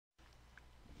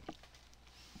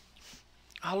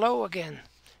Hallo again.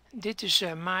 Dit is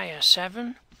Maya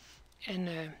 7 and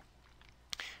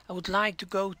I would like to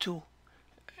go to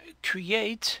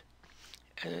create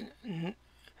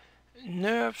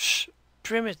nurbs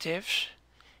primitives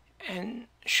and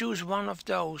choose one of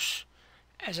those.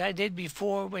 As I did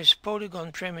before with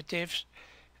polygon primitives,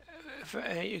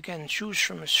 you can choose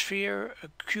from a sphere, a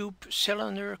cube,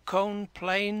 cylinder, cone,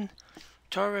 plane,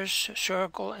 torus,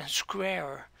 circle and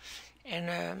square.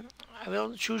 And I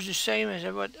will choose the same as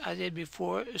what I did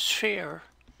before, a sphere.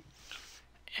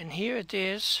 And here it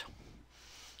is.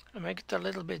 I'll make it a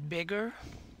little bit bigger.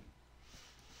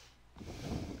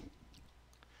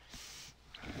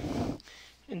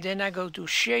 And then I go to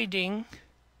shading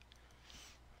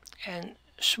and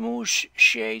smooth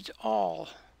shade all.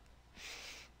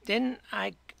 Then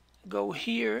I go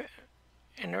here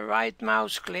and a right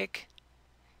mouse click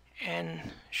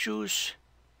and choose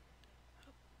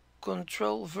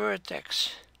control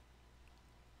vertex.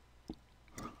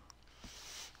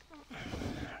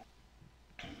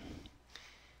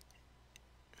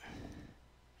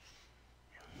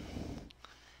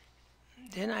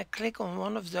 Then I click on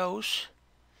one of those,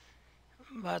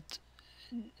 but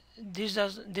this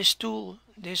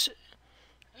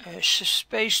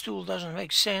space tool doesn't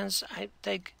make sense. I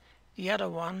take the other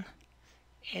one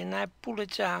and I pull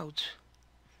it out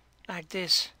like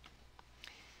this.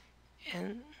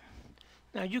 And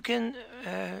now you can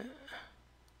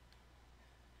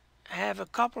have a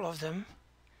couple of them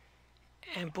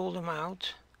and pull them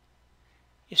out.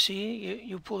 You see,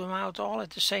 you pull them out all at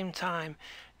the same time,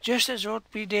 just as what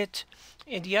we did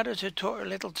in the other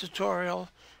little tutorial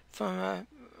from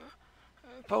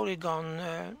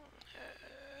polygon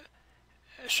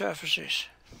surfaces.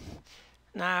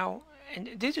 Now,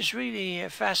 and this is really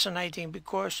fascinating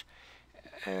because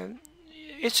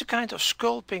it's a kind of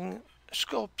sculpting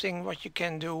what you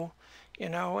can do, you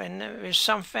know, and with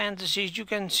some fantasies you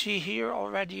can see here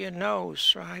already a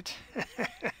nose, right?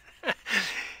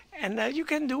 And you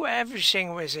can do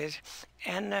everything with it,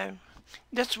 and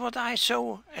that's what I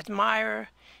so admire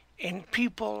in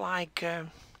people like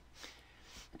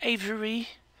Avery,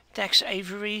 Tex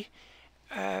Avery.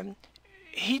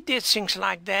 He did things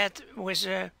like that with,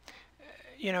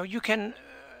 you know, you can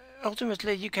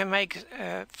ultimately you can make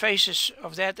faces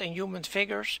of that and human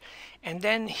figures, and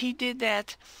then he did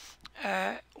that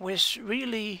with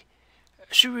really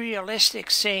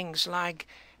surrealistic things like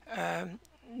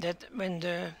that when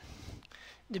the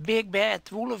big bad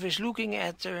wolf is looking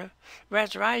at the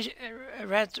Red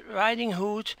Riding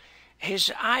Hood,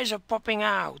 his eyes are popping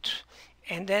out,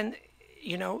 and then,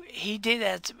 you know, he did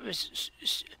that with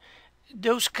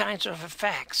those kinds of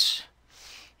effects.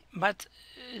 But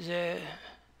the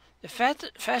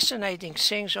fascinating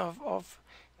things of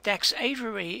Tex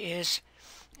Avery is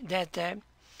that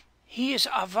he is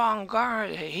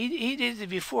avant-garde. He did it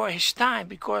before his time,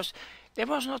 because there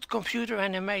was not computer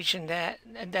animation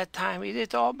at that time. He did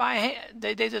it all by hand.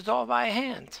 They did it all by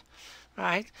hand,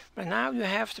 right? But now you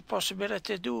have the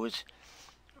possibility to do it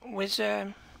with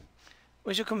a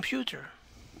computer.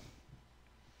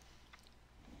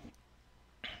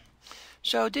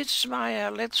 So this is my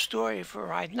little story for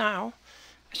right now.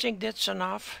 I think that's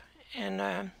enough, and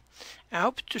I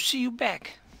hope to see you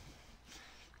back.